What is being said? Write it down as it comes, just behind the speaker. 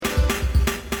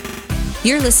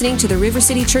You're listening to the River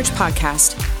City Church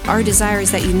podcast. Our desire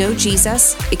is that you know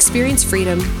Jesus, experience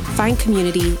freedom, find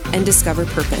community, and discover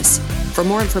purpose. For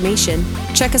more information,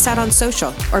 check us out on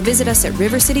social or visit us at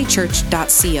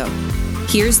rivercitychurch.co.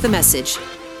 Here's the message.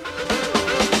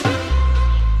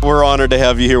 We're honored to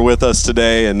have you here with us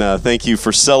today, and thank you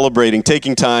for celebrating,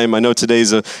 taking time. I know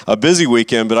today's a busy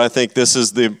weekend, but I think this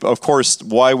is, of course,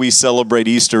 why we celebrate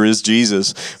Easter is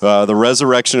Jesus, the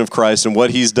resurrection of Christ and what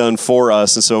he's done for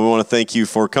us. And so we want to thank you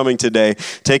for coming today,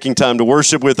 taking time to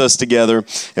worship with us together.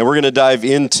 And we're going to dive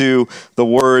into the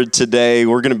Word today.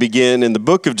 We're going to begin in the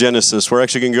book of Genesis. We're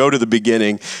actually going to go to the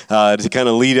beginning to kind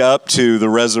of lead up to the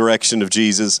resurrection of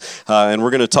Jesus. And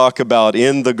we're going to talk about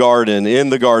in the garden.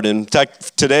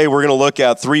 Today we're going to look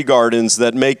at three gardens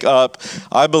that make up,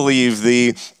 I believe,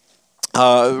 the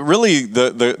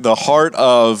heart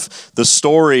of the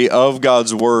story of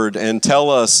God's Word, and tell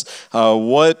us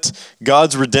what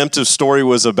God's redemptive story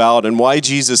was about and why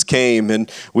Jesus came.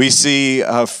 And we see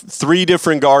three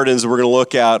different gardens that we're going to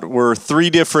look at. Were three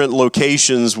different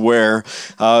locations where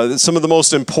some of the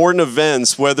most important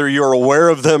events, whether you're aware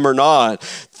of them or not,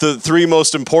 the three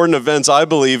most important events, I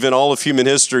believe, in all of human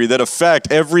history that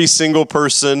affect every single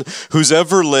person who's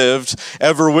ever lived,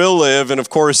 ever will live, and of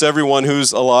course, everyone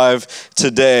who's alive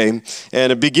today.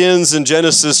 And it begins in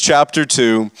Genesis chapter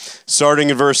 2, starting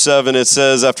in verse 7. It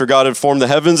says, after God had formed the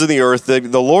heavens and the earth,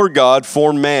 the Lord God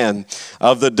formed man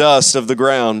of the dust of the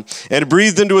ground and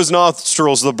breathed into his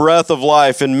nostrils the breath of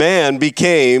life, and man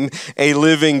became a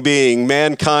living being.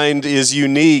 Mankind is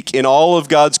unique in all of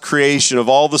God's creation, of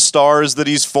all the stars that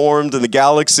he's formed and the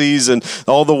galaxies and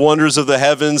all the wonders of the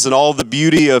heavens and all the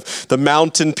beauty of the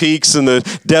mountain peaks and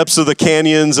the depths of the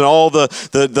canyons and all the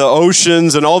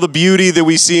oceans and all the beauty that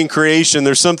we see in creation.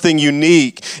 There's something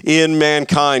unique in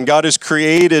mankind. God has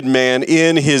created man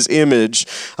in his image,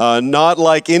 not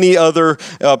like any other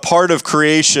part of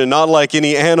creation, not like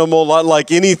any animal, not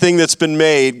like anything that's been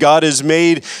made. God has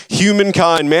made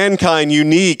mankind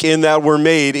unique in that we're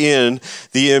made in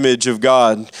the image of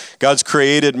God. God's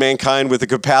created mankind with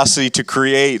the capacity to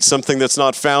create something that's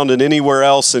not found in anywhere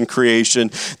else in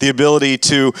creation, the ability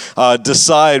to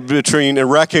decide between and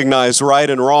recognize right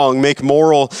and wrong, make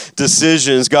moral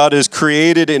decisions. God has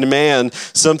created in man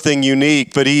something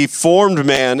unique, but he formed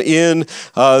man in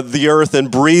the earth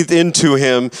and breathed into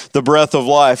him the breath of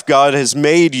life. God has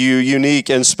made you unique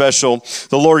and special.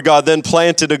 The Lord God then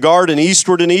planted a garden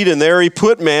eastward in Eden. There he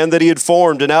put man that he had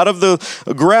formed, and out of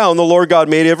the ground the Lord God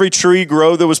made every tree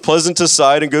grow that was pleasant to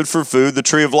sight and good for food. The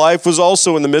tree of life was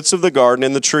also in the midst of the garden,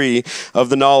 and the tree of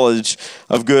the knowledge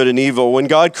of good and evil. When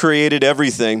God created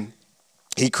everything,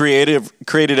 he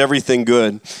created everything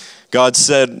good. God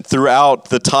said throughout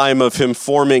the time of him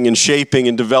forming and shaping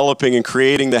and developing and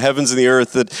creating the heavens and the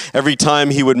earth that every time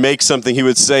he would make something, he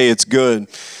would say it's good.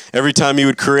 Every time he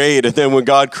would create, and then when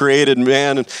God created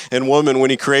man and woman, when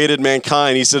he created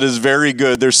mankind, he said it's very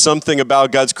good. There's something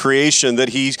about God's creation that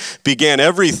he began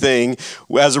everything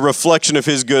as a reflection of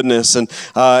his goodness. And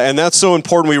that's so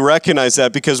important we recognize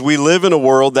that, because we live in a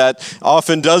world that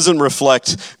often doesn't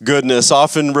reflect goodness,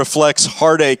 often reflects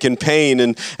heartache and pain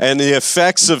and the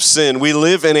effects of sin. We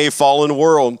live in a fallen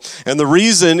world. And the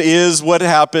reason is what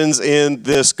happens in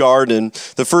this garden.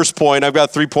 The first point, I've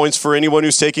got 3 points for anyone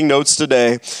who's taking notes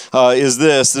today, is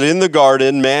this, that in the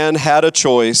garden, man had a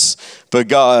choice, but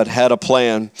God had a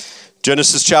plan.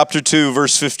 Genesis chapter 2,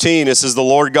 verse 15, it says, the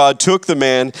Lord God took the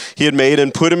man he had made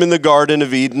and put him in the Garden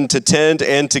of Eden to tend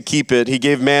and to keep it. He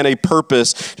gave man a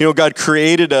purpose. You know, God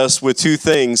created us with two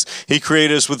things. He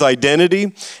created us with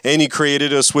identity, and he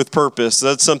created us with purpose.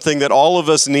 That's something that all of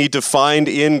us need to find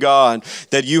in God,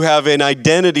 that you have an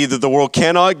identity that the world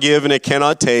cannot give and it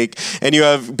cannot take, and you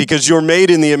have, because you're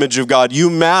made in the image of God, you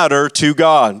matter to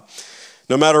God.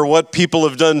 No matter what people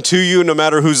have done to you, no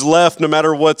matter who's left, no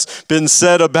matter what's been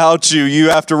said about you, you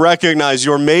have to recognize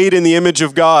you're made in the image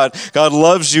of God. God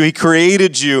loves you. He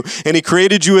created you, and he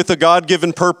created you with a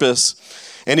God-given purpose.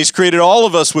 And he's created all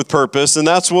of us with purpose, and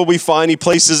that's what we find. He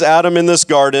places Adam in this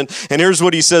garden, and here's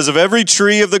what he says, of every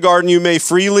tree of the garden you may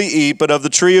freely eat, but of the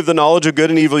tree of the knowledge of good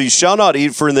and evil you shall not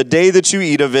eat, for in the day that you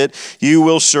eat of it, you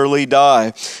will surely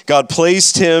die. God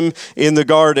placed him in the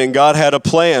garden. God had a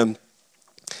plan.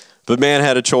 But man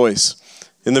had a choice.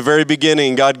 In the very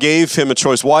beginning, God gave him a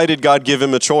choice. Why did God give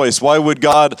him a choice? Why would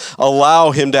God allow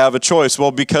him to have a choice?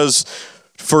 Well, because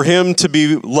for him to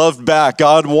be loved back.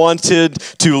 God wanted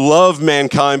to love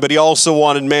mankind, but he also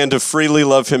wanted man to freely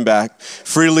love him back,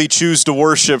 freely choose to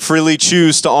worship, freely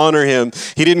choose to honor him.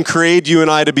 He didn't create you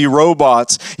and I to be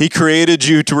robots. He created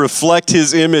you to reflect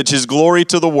his image, his glory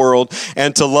to the world,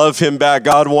 and to love him back.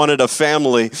 God wanted a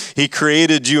family. He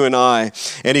created you and I,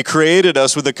 and he created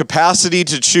us with the capacity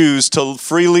to choose to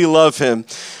freely love him.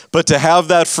 But to have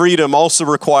that freedom also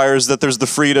requires that there's the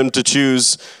freedom to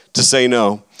choose to say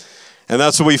no. And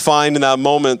that's what we find in that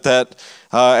moment that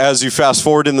as you fast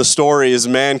forward in the story, as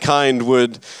mankind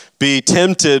would be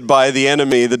tempted by the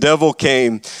enemy. The devil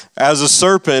came as a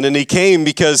serpent, and he came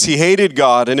because he hated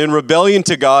God. And in rebellion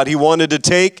to God, he wanted to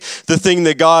take the thing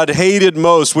that God hated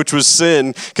most, which was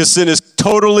sin, because sin is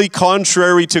totally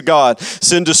contrary to God.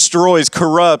 Sin destroys,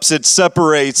 corrupts, it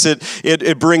separates,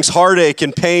 it brings heartache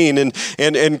and pain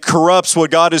and corrupts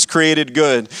what God has created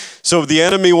good. So the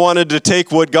enemy wanted to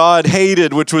take what God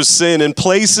hated, which was sin, and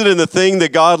place it in the thing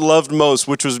that God loved most,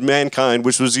 which was mankind,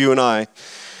 which was you and I.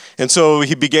 And so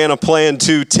he began a plan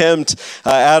to tempt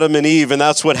Adam and Eve, and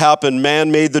that's what happened. Man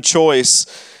made the choice,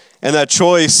 and that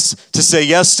choice to say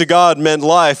yes to God meant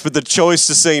life, but the choice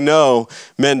to say no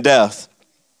meant death.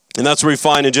 And that's where we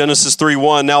find in Genesis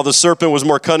 3:1, now the serpent was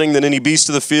more cunning than any beast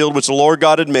of the field which the Lord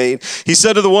God had made. He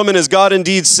said to the woman, as God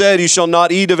indeed said, you shall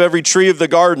not eat of every tree of the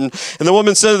garden. And the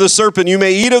woman said to the serpent, you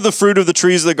may eat of the fruit of the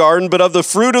trees of the garden, but of the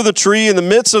fruit of the tree in the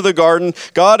midst of the garden,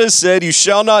 God has said, you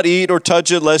shall not eat or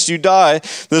touch it lest you die.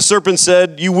 The serpent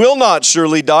said, you will not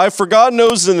surely die, for God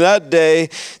knows in that day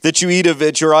that you eat of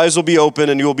it, your eyes will be open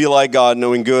and you will be like God,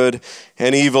 knowing good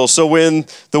and evil. So when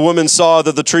the woman saw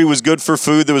that the tree was good for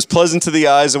food, that was pleasant to the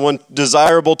eyes and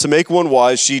desirable to make one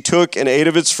wise, she took and ate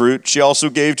of its fruit. She also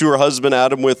gave to her husband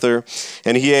Adam with her,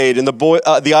 and he ate. And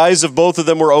the eyes of both of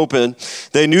them were open.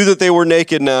 They knew that they were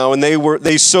naked now, and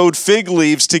they sewed fig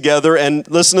leaves together. And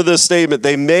listen to this statement: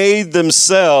 they made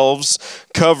themselves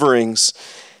coverings.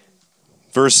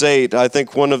 Verse 8, I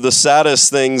think one of the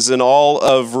saddest things in all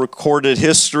of recorded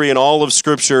history and all of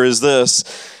Scripture is this.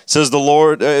 It says the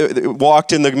Lord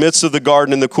walked in the midst of the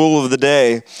garden in the cool of the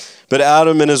day, but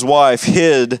Adam and his wife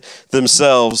hid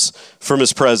themselves from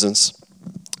his presence.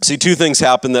 See, two things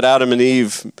happened that Adam and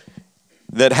Eve,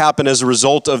 that happened as a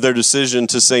result of their decision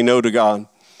to say no to God.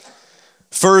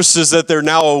 First is that they're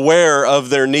now aware of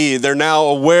their need. They're now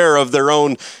aware of their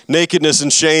own nakedness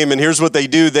and shame. And here's what they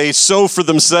do. They sew for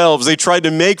themselves. They try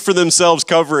to make for themselves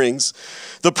coverings.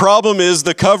 The problem is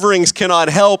the coverings cannot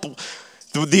help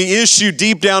the issue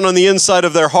deep down on the inside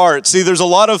of their heart. See, there's a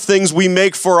lot of things we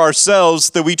make for ourselves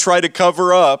that we try to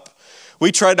cover up.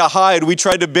 We try to hide, we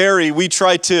try to bury, we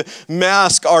try to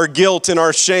mask our guilt and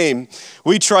our shame.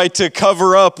 We try to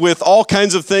cover up with all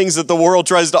kinds of things that the world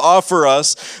tries to offer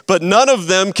us, but none of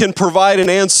them can provide an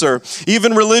answer.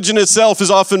 Even religion itself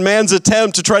is often man's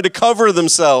attempt to try to cover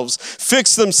themselves,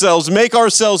 fix themselves, make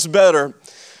ourselves better.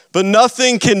 But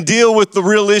nothing can deal with the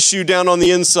real issue down on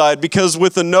the inside, because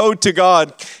with a no to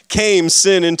God came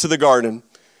sin into the garden.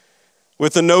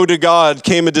 With a no to God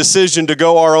came a decision to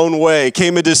go our own way,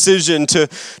 came a decision to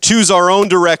choose our own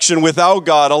direction without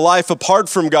God, a life apart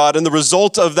from God. And the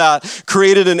result of that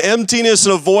created an emptiness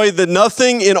and a void that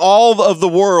nothing in all of the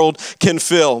world can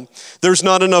fill. There's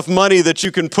not enough money that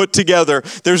you can put together.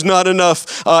 There's not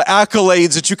enough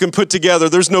accolades that you can put together.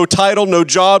 There's no title, no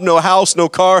job, no house, no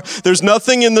car. There's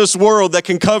nothing in this world that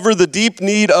can cover the deep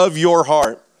need of your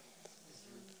heart.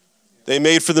 They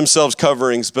made for themselves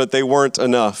coverings, but they weren't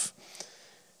enough.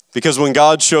 Because when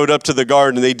God showed up to the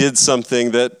garden, they did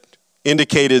something that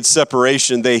indicated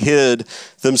separation. They hid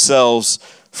themselves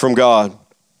from God.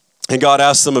 And God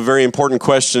asked them a very important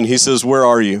question. He says, where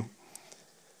are you?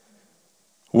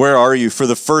 Where are you? For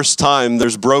the first time,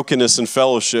 there's brokenness in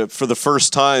fellowship. For the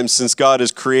first time since God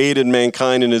has created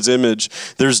mankind in his image,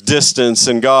 there's distance.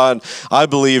 And God, I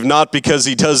believe, not because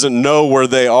he doesn't know where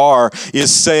they are,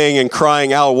 is saying and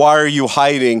crying out, why are you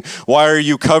hiding? Why are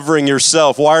you covering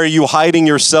yourself? Why are you hiding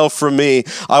yourself from me?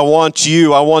 I want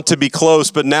you. I want to be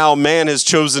close. But now man has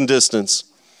chosen distance.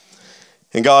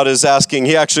 And God is asking,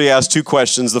 he actually asked two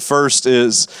questions. The first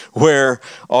is, where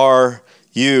are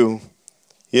you?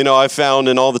 You know, I found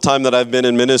in all the time that I've been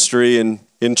in ministry and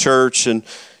in church and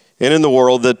in the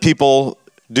world that people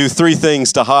do three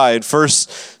things to hide.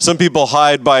 First, some people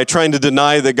hide by trying to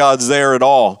deny that God's there at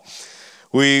all.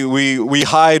 We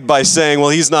hide by saying, well,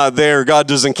 he's not there, God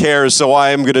doesn't care, so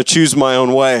I am going to choose my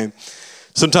own way.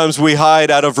 Sometimes we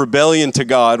hide out of rebellion to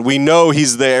God. We know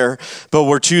he's there, but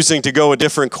we're choosing to go a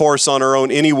different course on our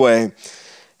own anyway.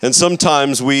 And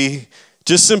sometimes we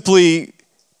just simply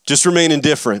remain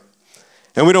indifferent.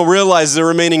 And we don't realize that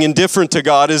remaining indifferent to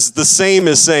God is the same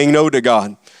as saying no to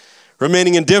God.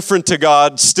 Remaining indifferent to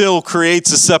God still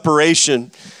creates a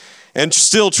separation and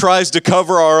still tries to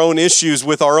cover our own issues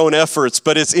with our own efforts,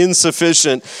 but it's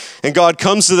insufficient. And God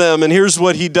comes to them, and here's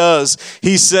what he does.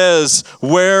 He says,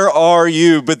 "Where are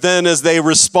you?" But then as they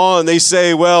respond, they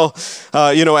say, well,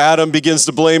 Adam begins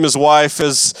to blame his wife.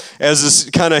 As this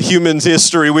kind of human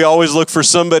history, we always look for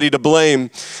somebody to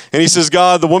blame. And he says,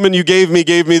 "God, the woman you gave me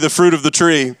the fruit of the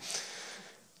tree."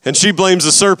 And she blames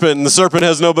the serpent, and the serpent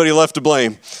has nobody left to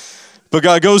blame. But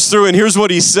God goes through, and here's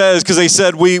what he says, because they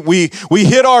said, we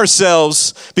hid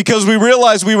ourselves because we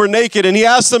realized we were naked. And he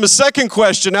asked them a second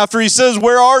question after he says,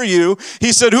 "Where are you?"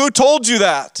 He said, "Who told you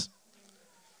that?"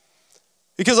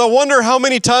 Because I wonder how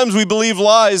many times we believe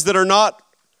lies that are not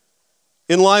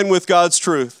in line with God's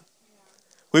truth.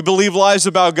 We believe lies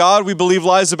about God, we believe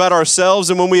lies about ourselves,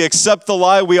 and when we accept the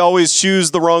lie, we always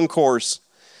choose the wrong course.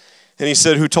 And he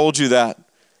said, "Who told you that?"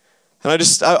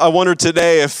 And I wonder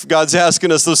today if God's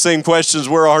asking us those same questions.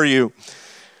 Where are you?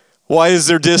 Why is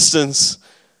there distance?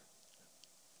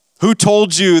 Who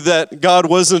told you that God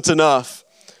wasn't enough?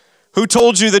 Who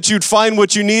told you that you'd find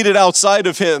what you needed outside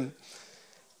of him?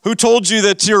 Who told you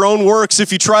that your own works,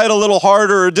 if you tried a little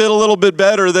harder or did a little bit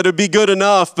better, that it'd be good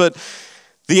enough? But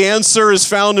the answer is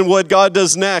found in what God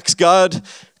does next. God,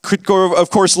 of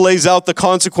course, lays out the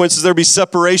consequences. There'd be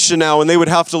separation now, and they would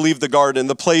have to leave the garden,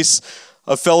 the place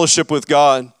of fellowship with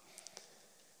God.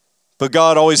 But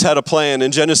God always had a plan.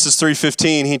 In Genesis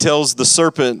 3:15, he tells the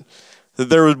serpent that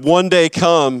there would one day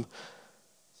come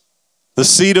the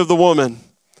seed of the woman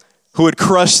who would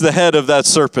crush the head of that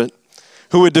serpent,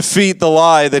 who would defeat the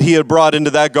lie that he had brought into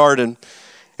that garden.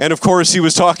 And of course, he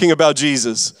was talking about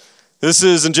Jesus. This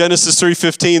is, in Genesis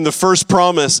 3:15, the first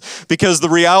promise, because the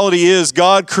reality is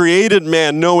God created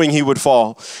man knowing he would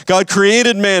fall. God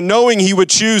created man knowing he would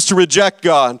choose to reject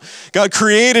God. God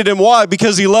created him. Why?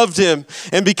 Because he loved him.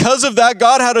 And because of that,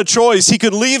 God had a choice. He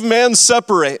could leave man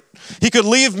separate. He could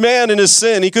leave man in his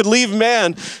sin. He could leave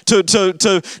man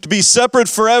to be separate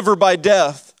forever by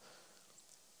death.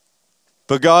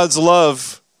 But God's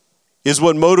love is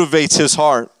what motivates his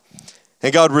heart.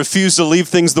 And God refused to leave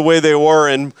things the way they were.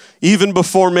 And even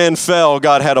before man fell,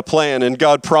 God had a plan. And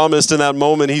God promised in that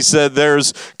moment, he said,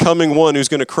 "There's coming one who's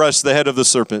going to crush the head of the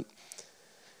serpent."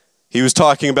 He was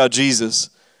talking about Jesus.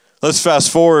 Let's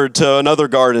fast forward to another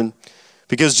garden,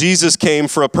 because Jesus came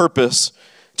for a purpose.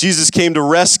 Jesus came to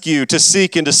rescue, to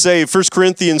seek, and to save. 1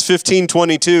 Corinthians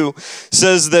 15:22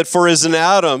 says that for as in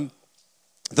Adam,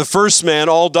 the first man,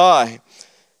 all die.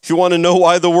 If you want to know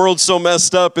why the world's so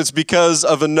messed up, it's because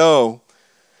of a no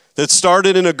that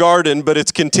started in a garden, but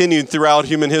it's continued throughout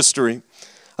human history.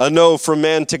 A no from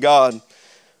man to God.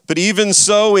 But even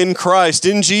so, in Christ,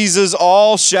 in Jesus,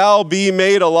 all shall be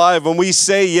made alive. When we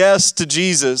say yes to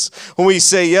Jesus, when we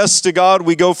say yes to God,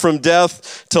 we go from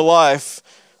death to life.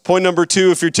 Point number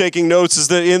 2, if you're taking notes, is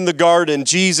that in the garden,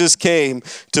 Jesus came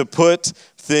to put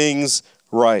things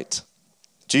right.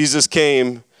 Jesus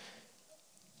came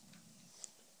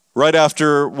right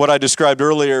after what I described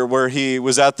earlier, where he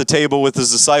was at the table with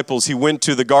his disciples. He went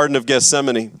to the Garden of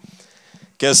Gethsemane.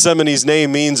 Gethsemane's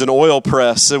name means an oil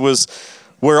press. It was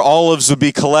where olives would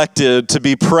be collected to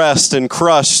be pressed and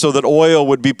crushed so that oil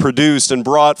would be produced and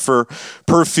brought for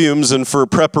perfumes and for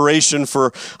preparation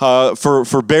for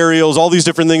burials, all these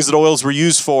different things that oils were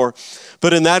used for.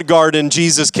 But in that garden,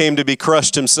 Jesus came to be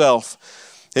crushed himself.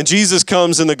 And Jesus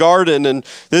comes in the garden, and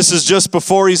this is just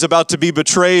before he's about to be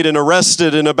betrayed and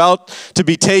arrested and about to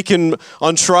be taken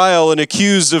on trial and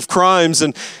accused of crimes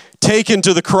and taken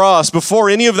to the cross. Before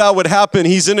any of that would happen,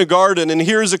 he's in a garden, and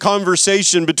here's a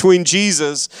conversation between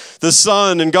Jesus, the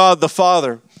Son, and God the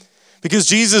Father. Because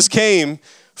Jesus came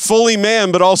fully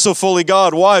man, but also fully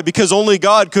God. Why? Because only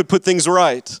God could put things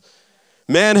right.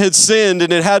 Man had sinned,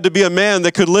 and it had to be a man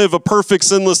that could live a perfect,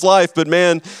 sinless life, but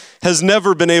man has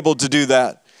never been able to do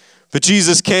that. But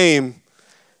Jesus came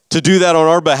to do that on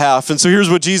our behalf. And so here's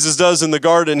what Jesus does in the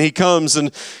garden. He comes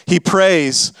and he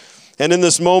prays. And in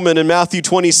this moment, in Matthew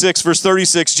 26, verse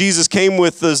 36, Jesus came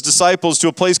with his disciples to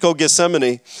a place called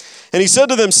Gethsemane. And he said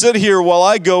to them, "Sit here while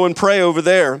I go and pray over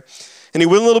there." And he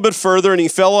went a little bit further, and he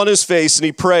fell on his face, and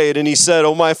he prayed, and he said,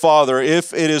 "Oh, my Father,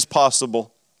 if it is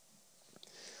possible,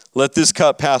 let this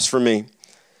cup pass from me.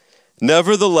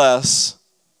 Nevertheless,"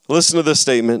 listen to this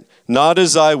statement, "not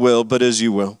as I will, but as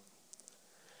you will."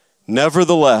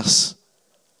 Nevertheless,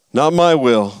 not my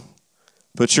will,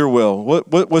 but your will.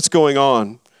 What's going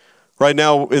on? Right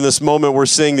now, in this moment, we're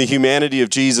seeing the humanity of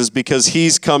Jesus, because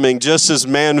he's coming. Just as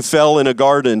man fell in a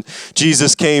garden,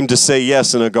 Jesus came to say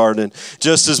yes in a garden.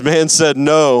 Just as man said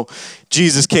no,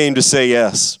 Jesus came to say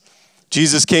yes.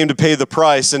 Jesus came to pay the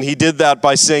price, and he did that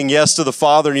by saying yes to the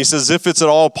Father. And he says, if it's at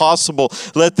all possible,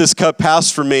 let this cup pass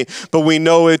from me. But we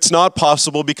know it's not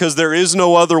possible because there is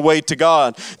no other way to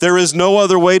God. There is no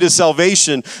other way to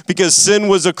salvation because sin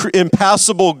was an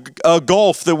impassable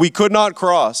gulf that we could not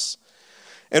cross.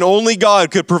 And only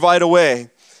God could provide a way.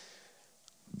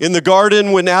 In the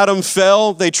garden, when Adam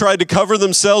fell, they tried to cover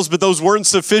themselves, but those weren't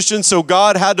sufficient, so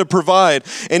God had to provide.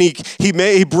 And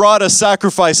he brought a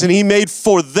sacrifice, and he made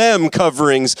for them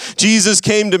coverings. Jesus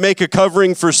came to make a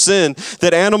covering for sin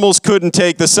that animals couldn't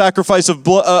take. The sacrifice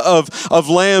of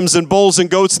lambs and bulls and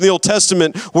goats in the Old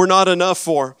Testament were not enough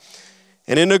for.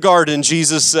 And in the garden,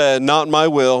 Jesus said, not my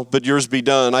will, but yours be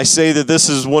done. I say that this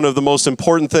is one of the most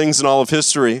important things in all of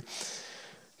history.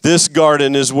 This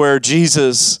garden is where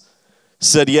Jesus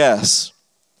said yes,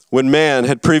 when man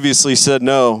had previously said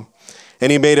no.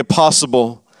 And he made it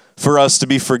possible for us to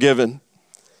be forgiven.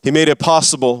 He made it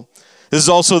possible. This is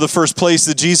also the first place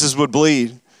that Jesus would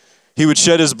bleed. He would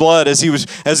shed his blood as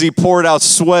he poured out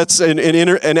sweats and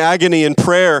agony and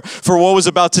prayer for what was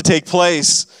about to take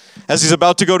place. As he's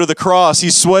about to go to the cross,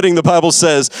 he's sweating, the Bible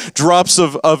says, drops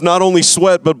of not only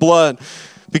sweat but blood.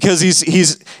 Because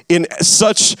he's in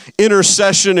such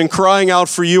intercession and crying out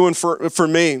for you and for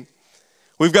me.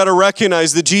 We've got to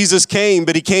recognize that Jesus came,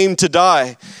 but he came to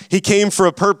die. He came for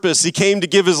a purpose. He came to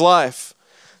give his life.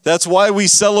 That's why we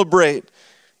celebrate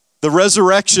the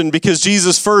resurrection, because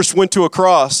Jesus first went to a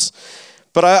cross.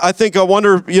 But I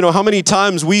wonder, how many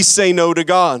times we say no to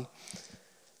God.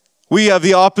 We have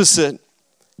the opposite.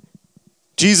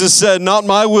 Jesus said, not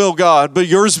my will, God, but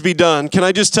yours be done. Can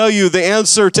I just tell you, the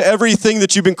answer to everything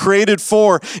that you've been created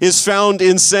for is found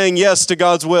in saying yes to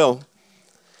God's will.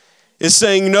 Is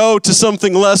saying no to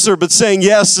something lesser, but saying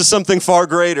yes to something far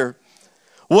greater.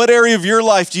 What area of your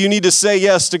life do you need to say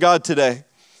yes to God today? And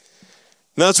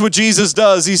that's what Jesus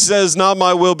does. He says, not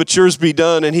my will, but yours be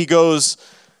done. And he goes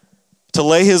to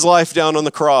lay his life down on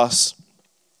the cross.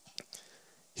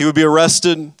 He would be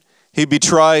arrested, he'd be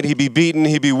tried, he'd be beaten,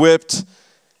 he'd be whipped,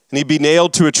 and he'd be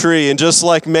nailed to a tree. And just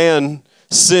like man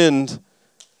sinned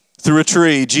through a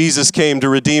tree, Jesus came to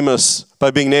redeem us by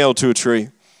being nailed to a tree.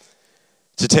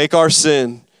 To take our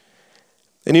sin.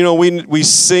 And we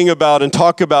sing about and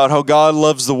talk about how God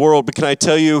loves the world, but can I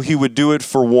tell you, he would do it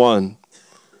for one.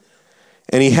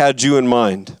 And he had you in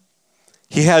mind.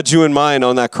 He had you in mind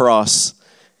on that cross.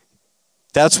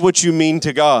 That's what you mean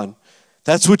to God.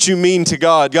 That's what you mean to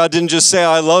God. God didn't just say,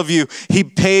 I love you. He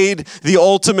paid the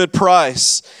ultimate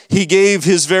price. He gave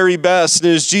his very best.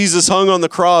 And as Jesus hung on the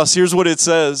cross, here's what it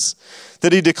says.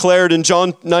 That he declared in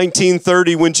John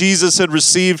 19:30, when Jesus had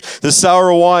received the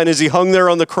sour wine as he hung there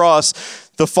on the cross,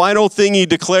 the final thing he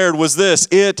declared was this: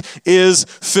 it is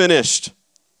finished.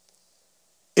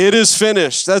 It is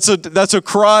finished. That's a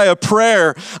cry, a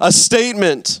prayer, a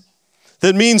statement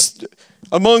that means,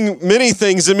 among many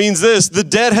things, it means this: the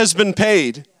debt has been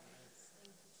paid.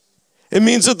 It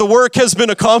means that the work has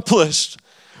been accomplished.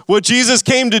 What Jesus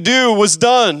came to do was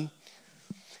done.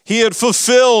 He had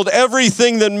fulfilled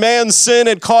everything that man's sin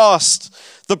had cost.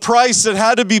 The price that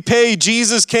had to be paid,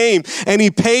 Jesus came and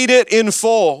he paid it in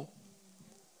full.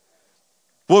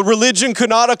 What religion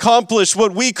could not accomplish,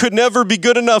 what we could never be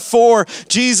good enough for,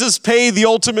 Jesus paid the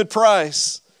ultimate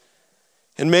price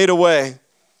and made a way.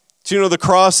 Do the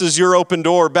cross is your open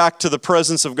door back to the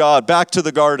presence of God, back to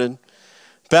the garden,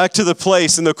 back to the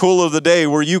place in the cool of the day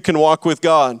where you can walk with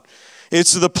God.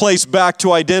 It's the place back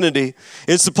to identity.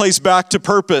 It's the place back to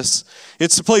purpose.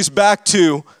 It's the place back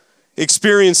to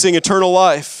experiencing eternal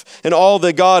life and all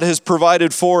that God has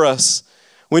provided for us.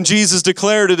 When Jesus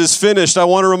declared it is finished, I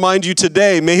want to remind you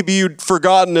today, maybe you'd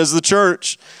forgotten as the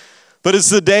church, but it's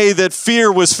the day that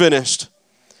fear was finished.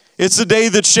 It's the day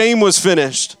that shame was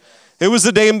finished. It was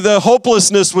the day the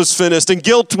hopelessness was finished and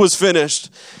guilt was finished.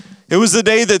 It was the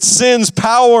day that sin's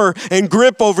power and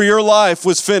grip over your life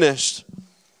was finished.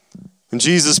 And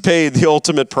Jesus paid the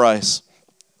ultimate price.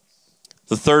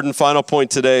 The third and final point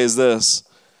today is this.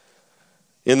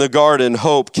 In the garden,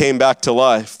 hope came back to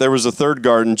life. There was a third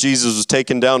garden. Jesus was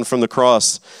taken down from the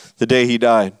cross the day he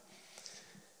died.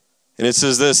 And it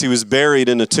says this: he was buried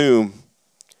in a tomb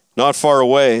not far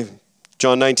away.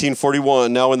 John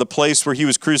 19:41. Now in the place where he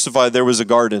was crucified, there was a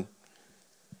garden.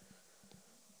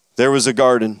 There was a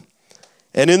garden.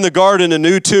 And in the garden, a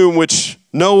new tomb which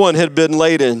no one had been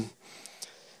laid in.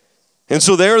 And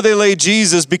so there they laid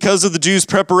Jesus because of the Jews'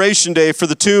 preparation day, for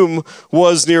the tomb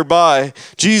was nearby.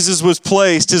 Jesus was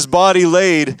placed, his body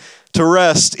laid to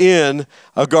rest in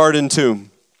a garden tomb.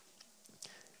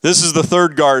 This is the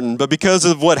third garden, but because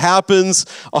of what happens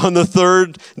on the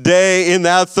third day in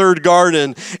that third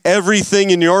garden,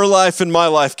 everything in your life and my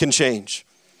life can change.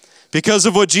 Because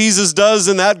of what Jesus does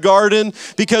in that garden,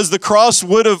 because the cross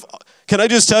would have, can I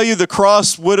just tell you, the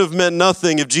cross would have meant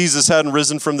nothing if Jesus hadn't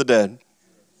risen from the dead.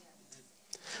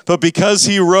 But because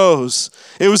he rose,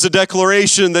 it was a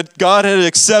declaration that God had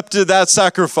accepted that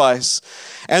sacrifice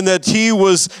and that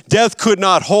death could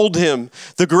not hold him.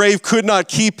 The grave could not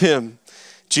keep him.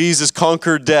 Jesus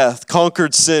conquered death,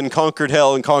 conquered sin, conquered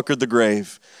hell, and conquered the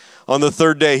grave. On the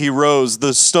third day, he rose.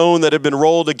 The stone that had been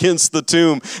rolled against the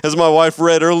tomb, as my wife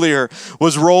read earlier,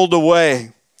 was rolled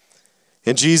away.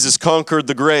 And Jesus conquered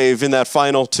the grave in that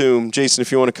final tomb. Jason,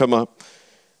 if you want to come up.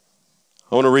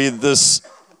 I want to read this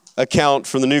account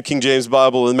from the New King James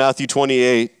Bible in Matthew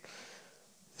 28. It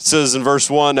says in verse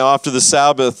 1, "Now after the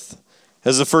Sabbath,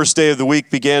 as the first day of the week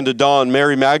began to dawn,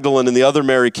 Mary Magdalene and the other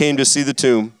Mary came to see the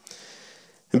tomb.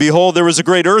 And behold, there was a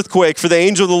great earthquake, for the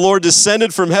angel of the Lord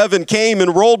descended from heaven, came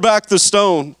and rolled back the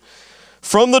stone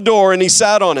from the door, and he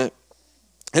sat on it.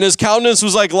 And his countenance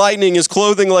was like lightning, his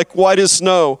clothing like white as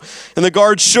snow. And the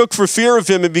guards shook for fear of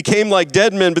him and became like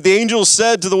dead men. But the angel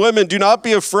said to the women, 'Do not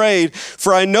be afraid,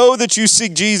 for I know that you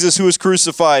seek Jesus who was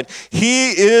crucified.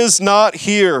 He is not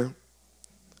here,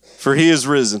 for he is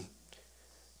risen,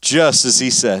 just as he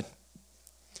said.'"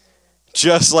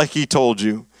 Just like he told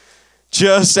you.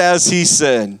 Just as he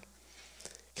said.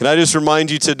 Can I just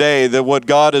remind you today that what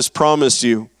God has promised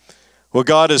you, what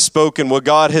God has spoken, what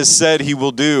God has said he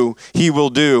will do, he will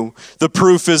do. The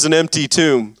proof is an empty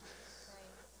tomb.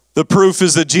 The proof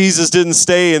is that Jesus didn't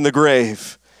stay in the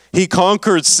grave. He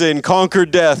conquered sin,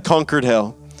 conquered death, conquered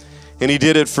hell. And he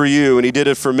did it for you, and he did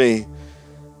it for me.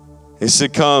 He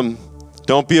said, "Come,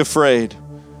 don't be afraid,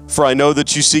 for I know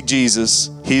that you seek Jesus.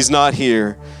 He's not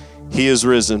here. He is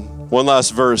risen." One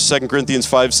last verse, 2 Corinthians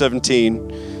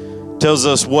 5:17, tells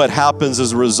us what happens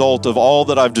as a result of all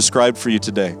that I've described for you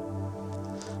today.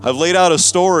 I've laid out a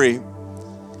story,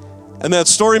 and that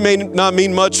story may not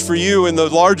mean much for you in the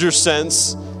larger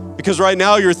sense, because right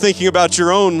now you're thinking about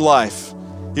your own life,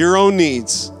 your own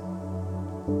needs.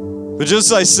 But just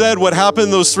as I said, what happened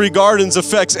in those three gardens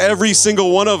affects every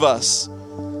single one of us.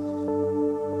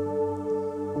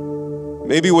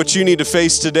 Maybe what you need to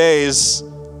face today is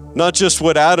not just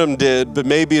what Adam did, but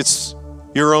maybe it's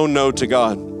your own no to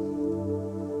God.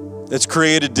 It's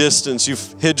created distance.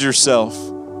 You've hid yourself.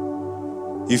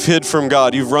 You've hid from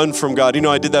God. You've run from God. You know,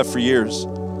 I did that for years.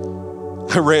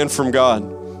 I ran from God.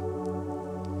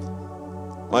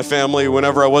 My family,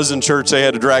 whenever I was in church, they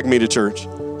had to drag me to church.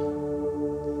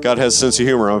 God has a sense of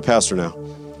humor. I'm a pastor now.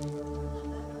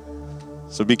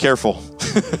 So be careful.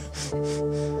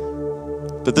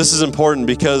 But this is important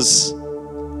because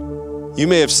you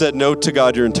may have said no to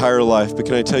God your entire life, but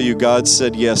can I tell you, God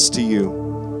said yes to you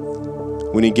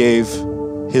when he gave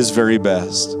his very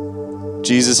best.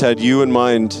 Jesus had you in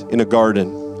mind in a garden.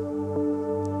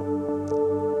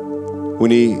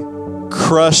 When he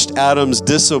crushed Adam's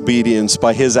disobedience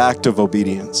by his act of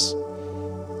obedience.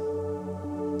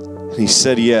 And he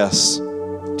said yes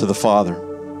to the Father.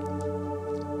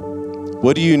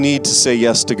 What do you need to say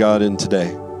yes to God in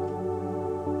today?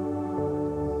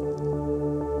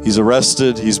 He's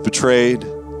arrested, he's betrayed,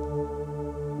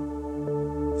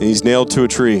 and he's nailed to a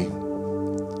tree.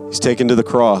 He's taken to the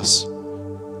cross.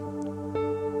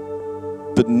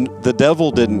 But the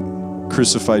devil didn't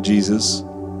crucify Jesus.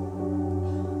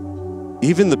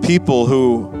 Even the people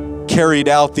who carried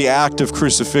out the act of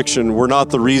crucifixion were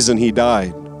not the reason he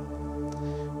died.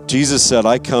 Jesus said,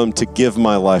 "I come to give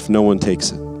my life, no one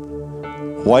takes it."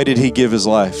 Why did he give his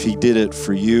life? He did it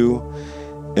for you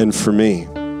and for me.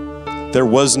 There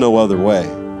was no other way.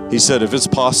 He said, if it's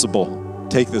possible,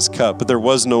 take this cup, but there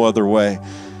was no other way.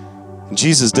 And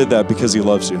Jesus did that because he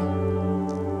loves you.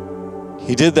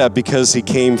 He did that because he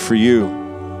came for you.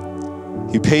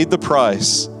 He paid the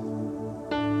price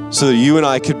so that you and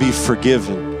I could be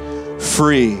forgiven,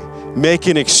 free, make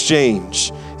an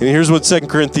exchange. And here's what 2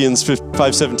 Corinthians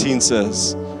 5:17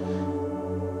 says.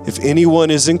 If anyone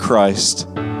is in Christ,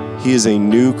 he is a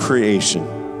new creation.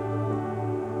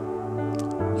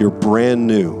 You're brand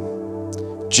new.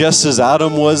 Just as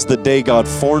Adam was the day God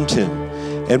formed him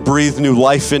and breathed new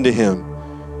life into him,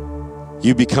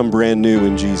 you become brand new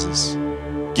in Jesus.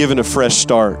 Given a fresh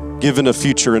start, given a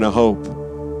future and a hope.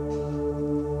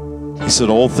 He said,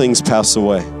 old things pass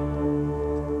away.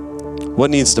 What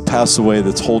needs to pass away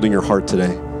that's holding your heart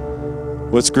today?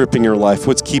 What's gripping your life?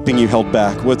 What's keeping you held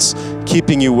back? What's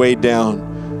keeping you weighed down?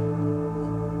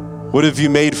 What have you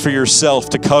made for yourself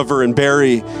to cover and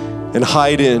bury and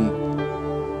hide in,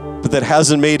 but that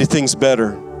hasn't made things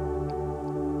better?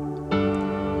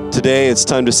 Today, it's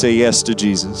time to say yes to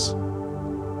Jesus.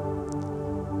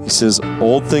 He says,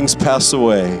 old things pass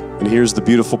away, and here's the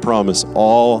beautiful promise,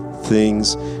 all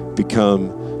things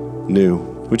become new.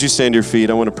 Would you stand to your feet?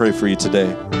 I want to pray for you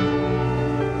today.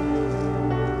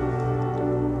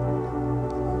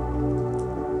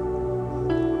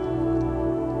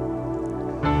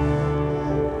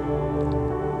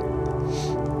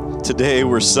 Today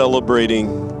we're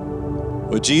celebrating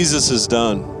what Jesus has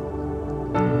done.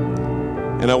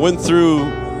 And I went through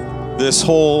this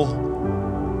whole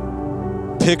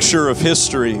picture of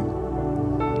history,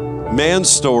 man's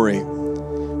story,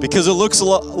 because it looks a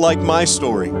lot like my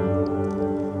story.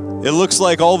 It looks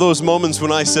like all those moments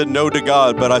when I said no to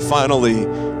God, but I finally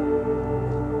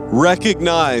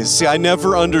recognized, see, I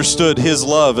never understood his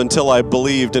love until I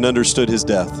believed and understood his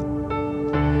death.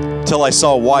 Until I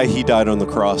saw why he died on the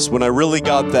cross. When I really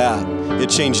got that, it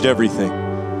changed everything.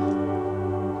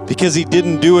 Because he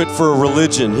didn't do it for a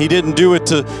religion. He didn't do it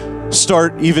to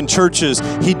start even churches.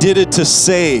 He did it to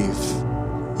save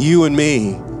you and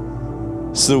me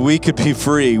so that we could be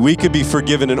free, we could be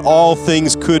forgiven, and all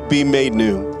things could be made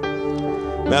new.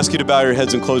 I ask you to bow your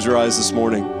heads and close your eyes this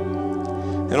morning.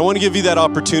 And I want to give you that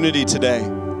opportunity today.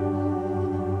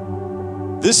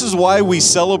 This is why we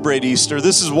celebrate Easter.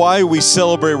 This is why we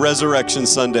celebrate Resurrection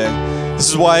Sunday. This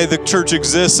is why the church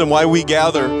exists and why we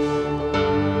gather,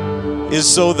 is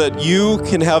so that you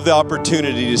can have the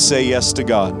opportunity to say yes to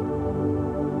God.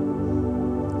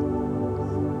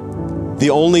 The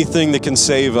only thing that can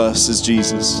save us is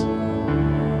Jesus.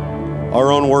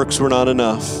 Our own works were not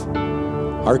enough.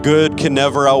 Our good can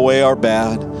never outweigh our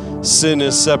bad. Sin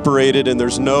is separated and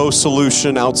there's no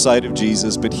solution outside of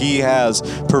Jesus, but he has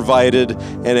provided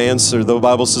an answer. The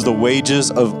Bible says the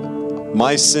wages of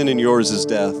my sin and yours is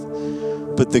death,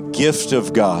 but the gift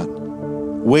of God.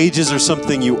 Wages are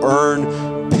something you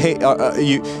earn, pay,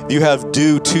 you have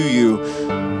due to you,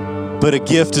 but a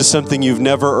gift is something you've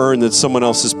never earned that someone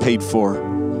else has paid for.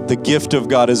 The gift of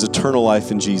God is eternal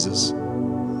life in Jesus,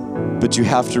 but you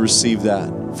have to receive that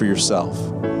for yourself.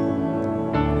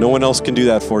 No one else can do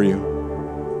that for you.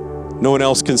 No one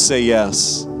else can say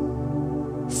yes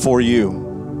for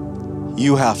you.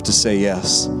 You have to say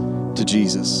yes to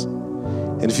Jesus.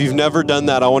 And if you've never done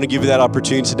that, I want to give you that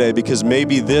opportunity today, because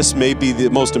maybe this may be the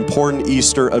most important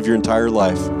Easter of your entire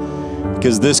life.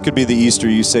 Because this could be the Easter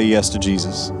you say yes to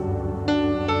Jesus.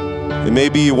 And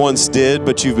maybe you once did,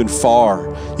 but you've been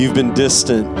far, you've been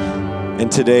distant,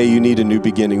 and today you need a new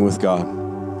beginning with God.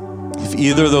 If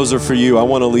either of those are for you, I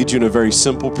want to lead you in a very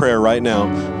simple prayer right now,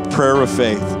 prayer of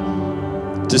faith,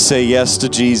 to say yes to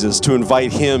Jesus, to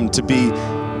invite him to be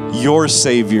your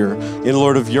Savior and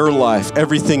Lord of your life.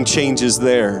 Everything changes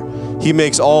there. He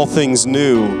makes all things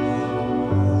new,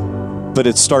 but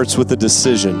it starts with a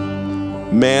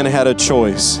decision. Man had a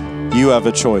choice. You have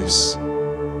a choice.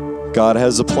 God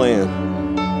has a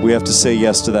plan. We have to say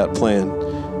yes to that plan.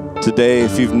 Today,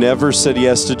 if you've never said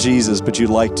yes to Jesus, but you'd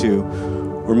like to,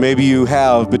 or maybe you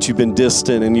have, but you've been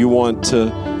distant and you want to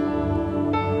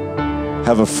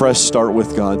have a fresh start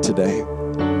with God today.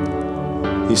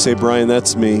 You say, Brian,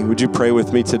 that's me. Would you pray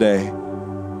with me today?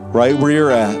 Right where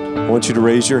you're at, I want you to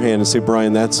raise your hand and say,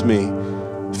 Brian, that's me.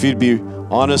 If you'd be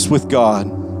honest with God,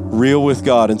 real with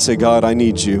God, and say, God, I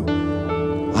need you.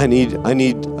 I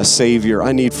need a Savior.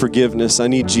 I need forgiveness. I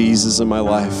need Jesus in my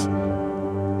life.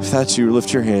 If that's you,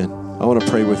 lift your hand. I want to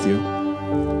pray with you.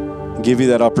 Give you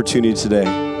that opportunity today.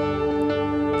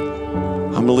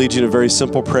 I'm going to lead you in a very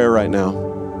simple prayer right now.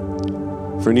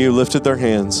 For any who lifted their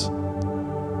hands,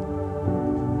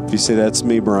 if you say, that's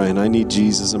me, Brian, I need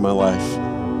Jesus in my life,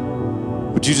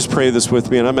 would you just pray this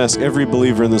with me? And I'm asking every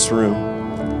believer in this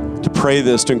room to pray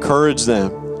this, to encourage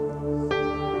them.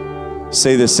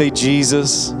 Say this, say,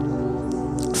 Jesus,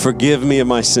 forgive me of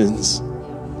my sins.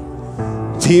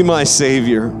 Be my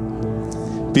Savior.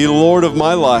 Be Lord of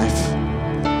my life.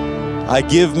 I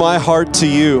give my heart to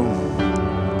you.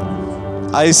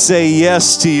 I say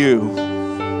yes to you.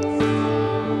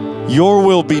 Your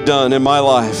will be done in my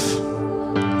life.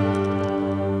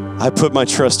 I put my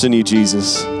trust in you,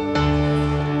 Jesus.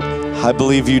 I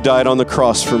believe you died on the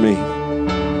cross for me.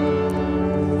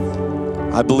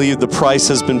 I believe the price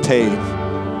has been paid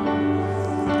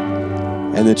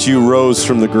and that you rose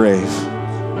from the grave.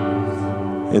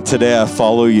 And today I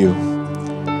follow you.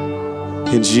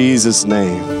 In Jesus'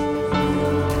 name,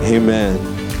 amen.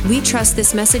 We trust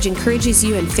this message encourages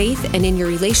you in faith and in your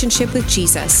relationship with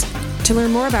Jesus. To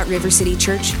learn more about River City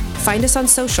Church, find us on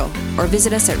social or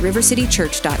visit us at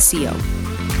rivercitychurch.co.